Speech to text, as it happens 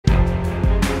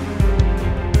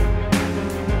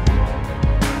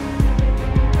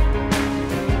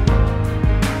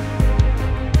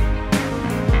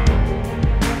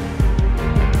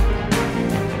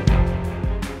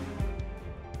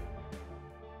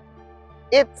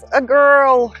It's a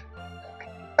girl.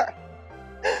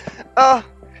 Oh,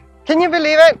 can you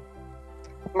believe it?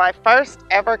 My first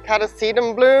ever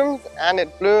catasetum blooms, and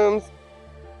it blooms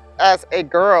as a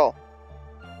girl.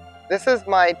 This is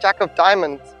my Jack of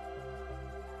Diamonds.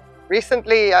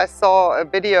 Recently I saw a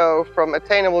video from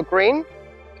Attainable Green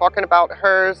talking about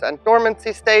hers and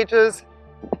dormancy stages,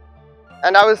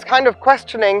 and I was kind of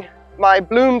questioning my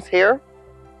blooms here,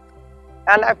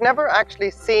 and I've never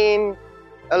actually seen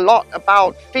a lot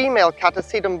about female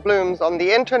catasetum blooms on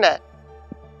the internet.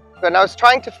 And I was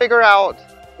trying to figure out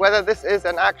whether this is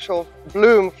an actual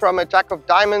bloom from a Jack of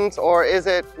Diamonds or is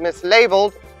it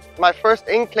mislabeled. My first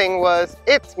inkling was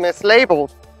it's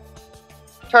mislabeled.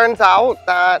 Turns out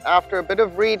that after a bit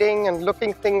of reading and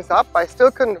looking things up, I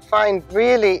still couldn't find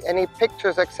really any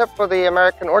pictures except for the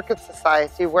American Orchid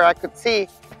Society, where I could see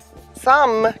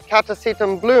some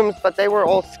catasetum blooms, but they were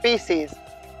all species.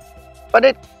 But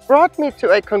it brought me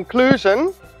to a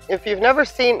conclusion. If you've never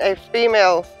seen a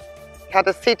female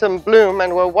catasetum bloom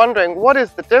and were wondering what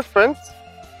is the difference,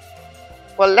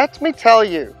 well, let me tell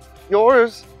you,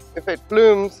 yours, if it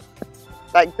blooms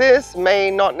like this,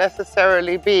 may not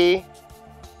necessarily be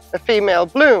a female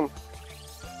bloom.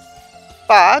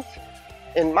 But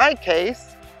in my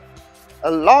case,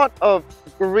 a lot of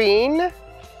green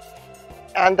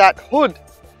and that hood,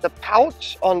 the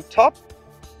pouch on top,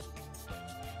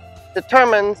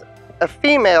 determines a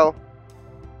female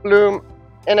bloom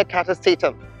in a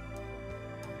catasetum.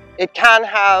 It can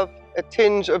have a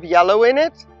tinge of yellow in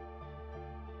it,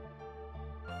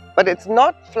 but it's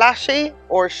not flashy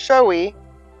or showy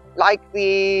like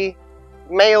the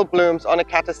male blooms on a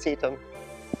catasetum.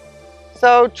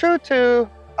 So true to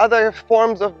other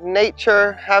forms of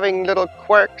nature having little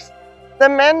quirks, the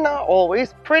men are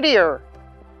always prettier.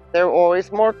 They're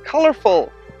always more colorful.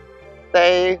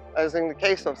 They, as in the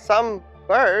case of some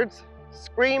birds,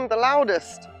 scream the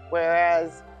loudest,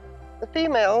 whereas the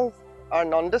females are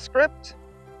nondescript.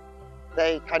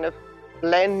 They kind of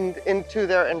blend into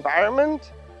their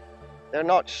environment. They're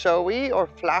not showy or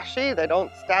flashy. They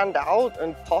don't stand out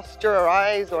and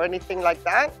posterize or anything like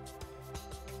that.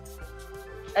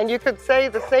 And you could say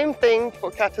the same thing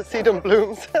for catasetum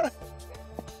blooms.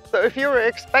 So if you were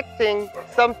expecting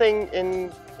something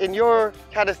in your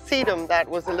catasetum that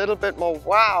was a little bit more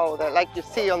wow, that like you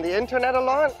see on the internet a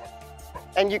lot,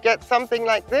 and you get something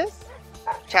like this,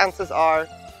 chances are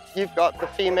you've got the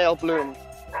female bloom.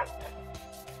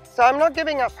 So I'm not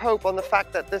giving up hope on the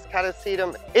fact that this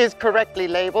catasetum is correctly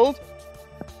labeled.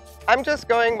 I'm just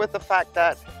going with the fact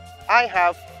that I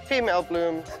have female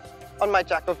blooms on my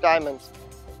Jack of Diamonds.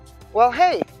 Well,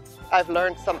 hey, I've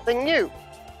learned something new.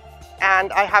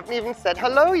 And I haven't even said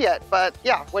hello yet, but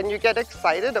yeah, when you get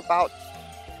excited about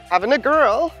having a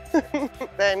girl,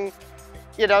 then,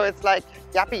 you know, it's like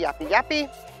yappy, yappy,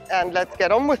 yappy, and let's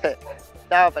get on with it.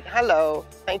 Now, but hello,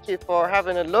 thank you for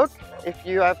having a look. If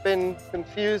you have been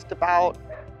confused about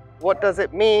what does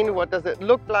it mean, what does it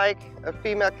look like, a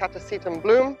female catasetum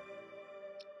bloom,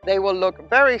 they will look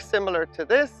very similar to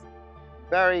this,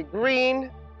 very green,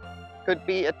 could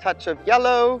be a touch of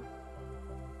yellow,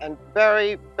 and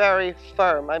very, very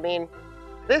firm. I mean,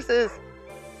 this is,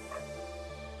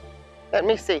 let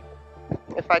me see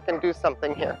if I can do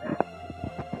something here.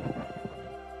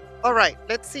 All right,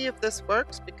 let's see if this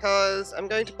works, because I'm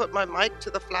going to put my mic to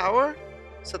the flower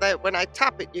so that when I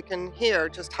tap it, you can hear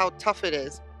just how tough it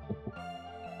is.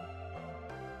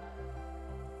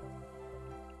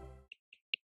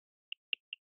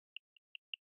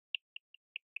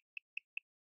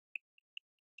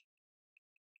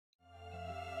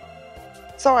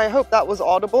 So I hope that was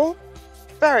audible.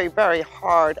 Very, very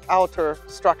hard outer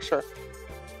structure.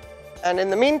 And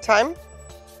in the meantime,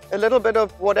 a little bit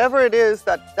of whatever it is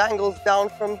that dangles down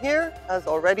from here has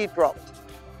already dropped.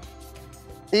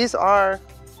 These are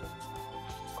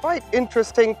quite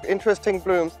interesting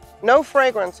blooms. No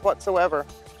fragrance whatsoever.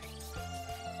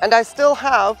 And I still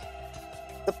have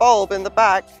the bulb in the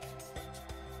back,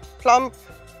 plump.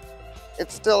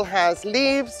 It still has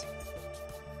leaves.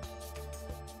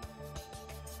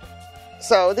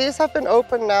 So these have been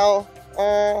open now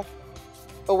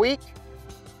a week,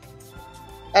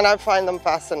 and I find them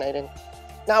fascinating.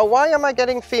 Now, why am I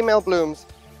getting female blooms?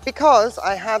 Because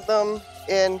I had them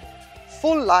in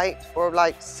full light for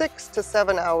like 6 to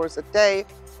 7 hours a day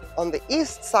on the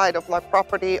east side of my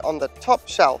property on the top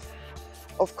shelf.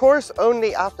 Of course,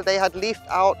 only after they had leafed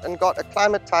out and got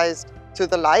acclimatized to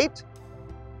the light.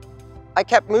 I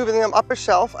kept moving them up a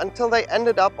shelf until they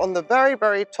ended up on the very,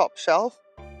 very top shelf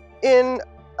in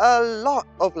a lot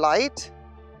of light,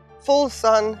 full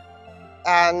sun,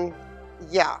 and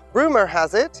yeah, rumor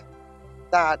has it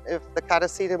that if the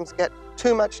catasetums get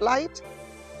too much light,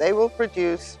 they will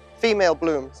produce female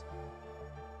blooms.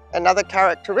 Another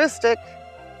characteristic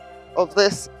of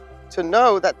this, to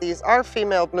know that these are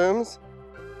female blooms,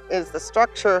 is the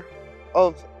structure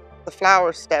of the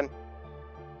flower stem.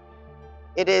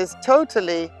 It is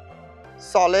totally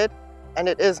solid and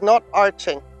it is not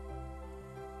arching.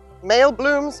 Male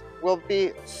blooms will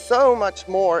be so much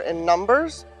more in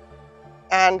numbers,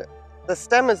 and the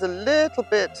stem is a little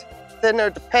bit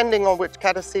thinner depending on which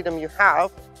catasetum you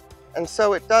have, and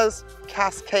so it does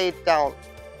cascade down.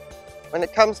 When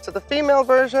it comes to the female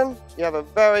version, you have a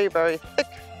very, very thick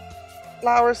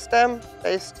flower stem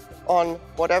based on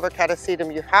whatever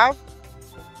catasetum you have,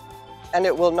 and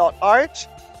it will not arch.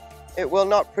 It will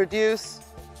not produce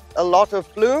a lot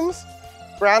of blooms.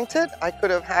 Granted, I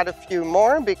could have had a few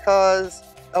more because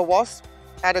a wasp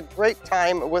had a great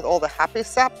time with all the happy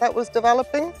sap that was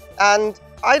developing, and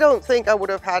I don't think I would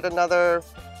have had another,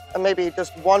 maybe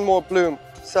just one more bloom.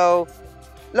 So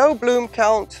low bloom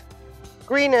count,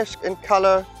 greenish in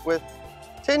color with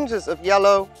tinges of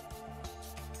yellow,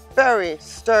 very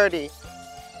sturdy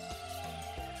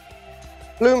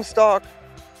bloom stalk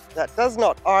that does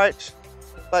not arch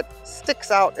but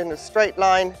sticks out in a straight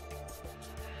line,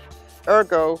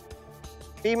 ergo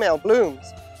female blooms.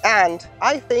 And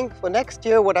I think for next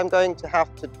year what I'm going to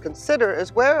have to consider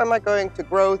is where am I going to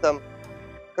grow them,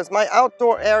 because my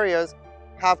outdoor areas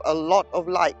have a lot of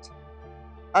light.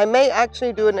 I may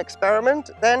actually do an experiment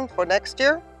then for next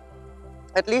year,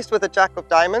 at least with a Jack of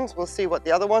Diamonds. We'll see what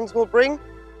the other ones will bring.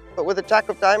 But with a Jack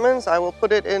of Diamonds, I will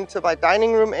put it into my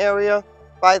dining room area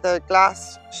by the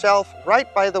glass shelf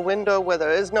right by the window where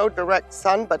there is no direct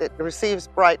sun, but it receives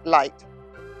bright light.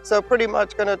 So pretty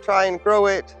much going to try and grow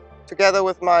it together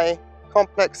with my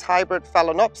complex hybrid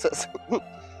Phalaenopsis.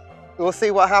 We'll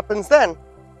see what happens then.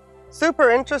 Super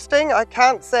interesting. I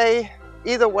can't say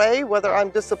either way whether I'm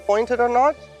disappointed or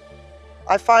not.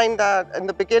 I find that in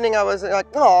the beginning I was like,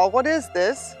 oh, what is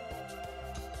this?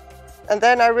 And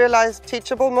then I realized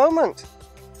teachable moment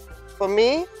for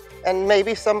me, and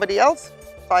maybe somebody else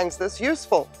finds this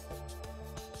useful.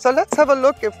 So let's have a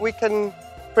look if we can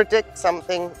predict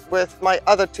something with my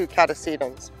other two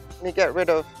catasetums. Let me get rid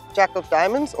of Jack of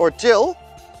Diamonds, or Jill.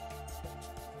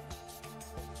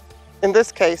 In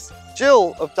this case,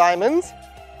 Jill of Diamonds.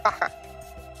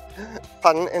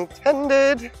 Pun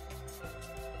intended.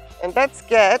 And let's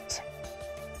get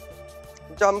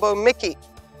Jumbo Mickey.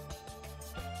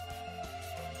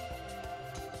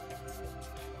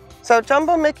 So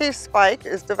Jumbo Mickey's spike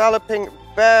is developing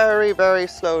very, very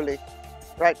slowly,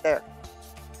 right there.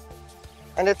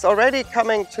 And it's already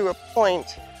coming to a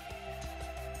point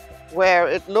where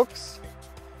it looks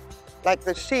like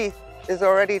the sheath is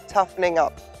already toughening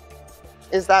up.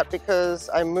 Is that because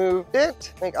I moved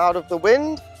it out of the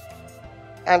wind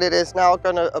and it is now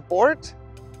going to abort?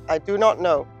 I do not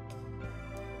know.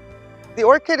 The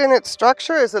orchid in its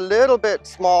structure is a little bit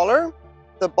smaller.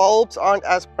 The bulbs aren't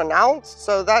as pronounced,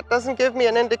 so that doesn't give me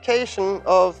an indication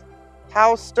of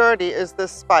how sturdy is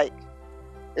this spike.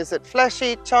 Is it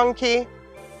fleshy, chunky?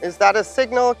 Is that a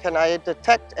signal? Can I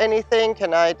detect anything?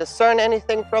 Can I discern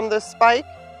anything from this spike?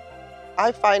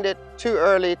 I find it too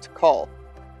early to call.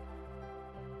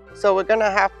 So we're gonna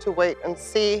have to wait and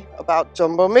see about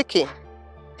Jumbo Mickey.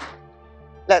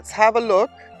 Let's have a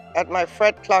look at my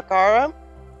Fred Clarkara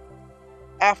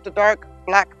After Dark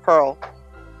Black Pearl.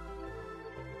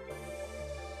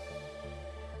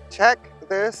 Check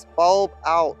this bulb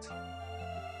out.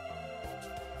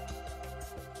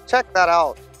 Check that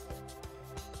out.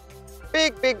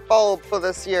 Big, big bulb for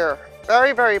this year.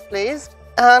 Very, very pleased.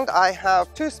 And I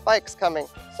have two spikes coming.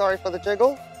 Sorry for the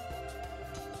jiggle.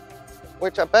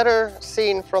 Which are better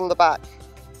seen from the back.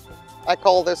 I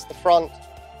call this the front.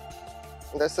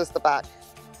 And this is the back.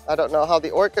 I don't know how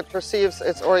the orchid perceives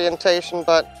its orientation,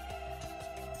 but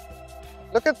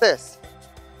look at this.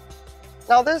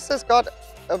 Now this has got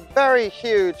a very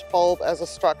huge bulb as a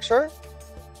structure,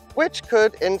 which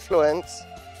could influence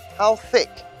how thick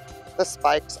the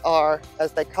spikes are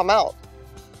as they come out.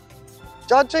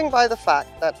 Judging by the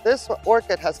fact that this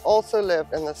orchid has also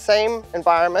lived in the same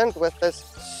environment with this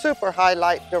super high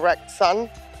light direct sun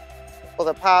for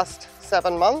the past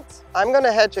 7 months, I'm going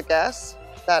to hedge a guess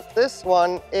that this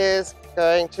one is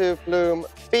going to bloom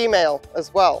female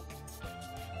as well,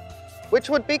 which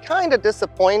would be kind of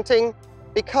disappointing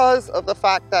because of the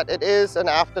fact that it is an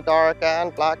after dark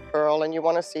and black pearl and you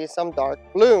want to see some dark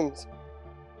blooms.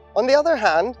 On the other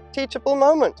hand, teachable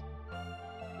moment.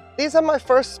 These are my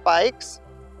first spikes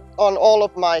on all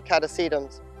of my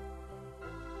catasetums.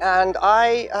 And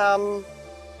I am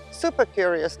super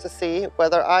curious to see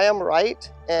whether I am right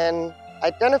in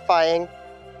identifying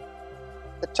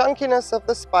the chunkiness of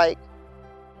the spike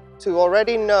to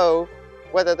already know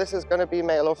whether this is going to be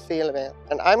male or female.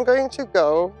 And I'm going to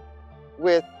go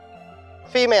with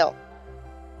female.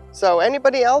 So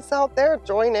anybody else out there,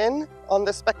 join in on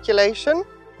the speculation.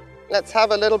 Let's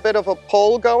have a little bit of a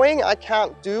poll going. I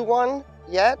can't do one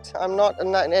yet. I'm not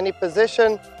in any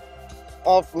position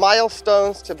of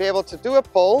milestones to be able to do a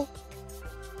poll.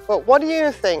 But what do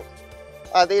you think?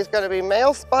 Are these going to be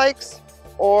male spikes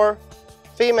or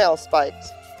female spikes?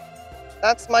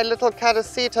 That's my little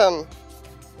catasetum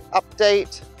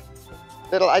update,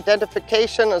 little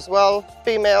identification as well,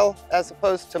 female as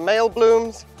opposed to male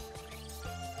blooms.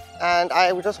 And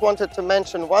I just wanted to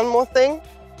mention one more thing.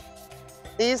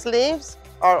 These leaves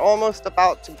are almost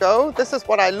about to go. This is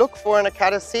what I look for in a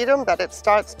catasetum, that it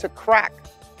starts to crack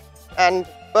and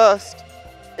burst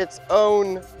its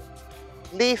own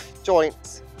leaf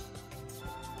joints.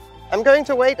 I'm going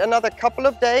to wait another couple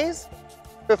of days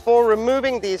before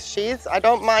removing these sheaths. I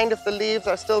don't mind if the leaves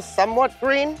are still somewhat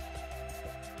green,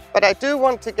 but I do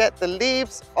want to get the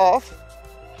leaves off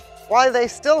while they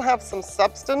still have some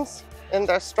substance in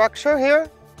their structure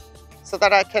here, so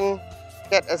that I can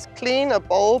get as clean a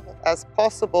bulb as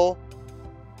possible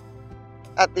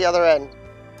at the other end.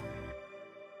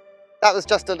 That was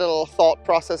just a little thought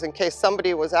process in case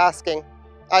somebody was asking.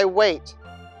 I wait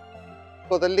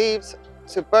for the leaves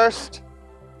to burst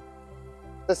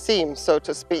the seams, so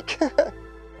to speak.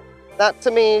 That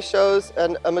to me shows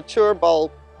a mature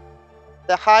bulb.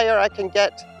 The higher I can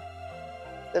get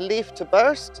the leaf to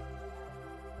burst,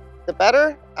 the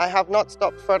better. I have not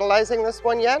stopped fertilizing this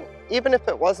one yet. Even if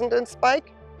it wasn't in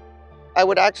spike, I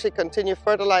would actually continue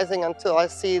fertilizing until I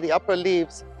see the upper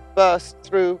leaves burst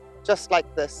through just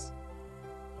like this.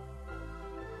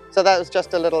 So that was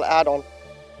just a little add-on.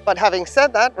 But having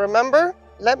said that, remember,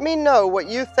 let me know what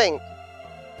you think.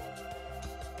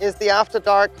 Is the After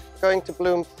Dark going to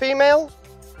bloom female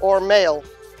or male?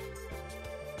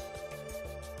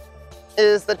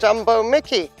 Is the Jumbo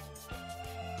Mickey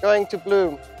going to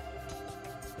bloom?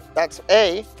 That's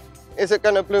A. Is it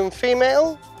going to bloom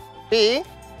female, B,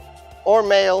 or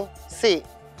male, C?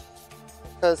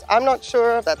 Because I'm not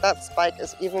sure that that spike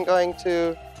is even going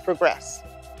to progress.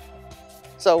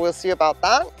 So we'll see about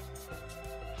that.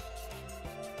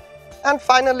 And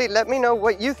finally, let me know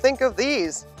what you think of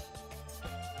these.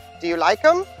 Do you like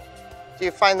them? Do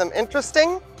you find them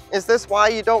interesting? Is this why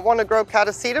you don't want to grow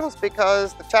catasetums?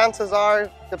 Because the chances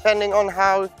are, depending on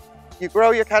how you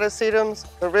grow your catasetums,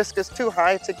 the risk is too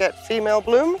high to get female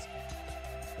blooms?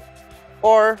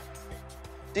 Or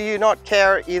do you not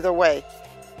care either way?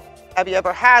 Have you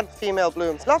ever had female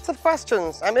blooms? Lots of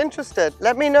questions. I'm interested.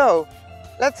 Let me know.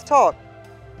 Let's talk.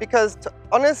 Because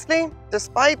honestly,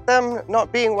 despite them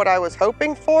not being what I was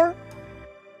hoping for,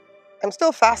 I'm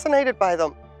still fascinated by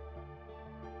them.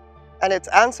 And it's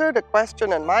answered a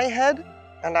question in my head,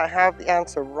 and I have the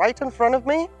answer right in front of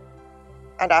me.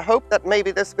 And I hope that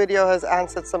maybe this video has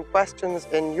answered some questions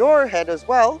in your head as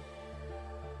well.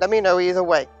 Let me know either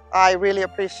way. I really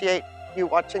appreciate you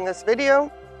watching this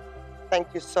video. Thank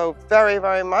you so very,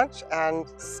 very much, and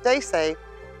stay safe.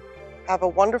 Have a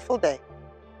wonderful day.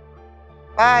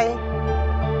 Bye.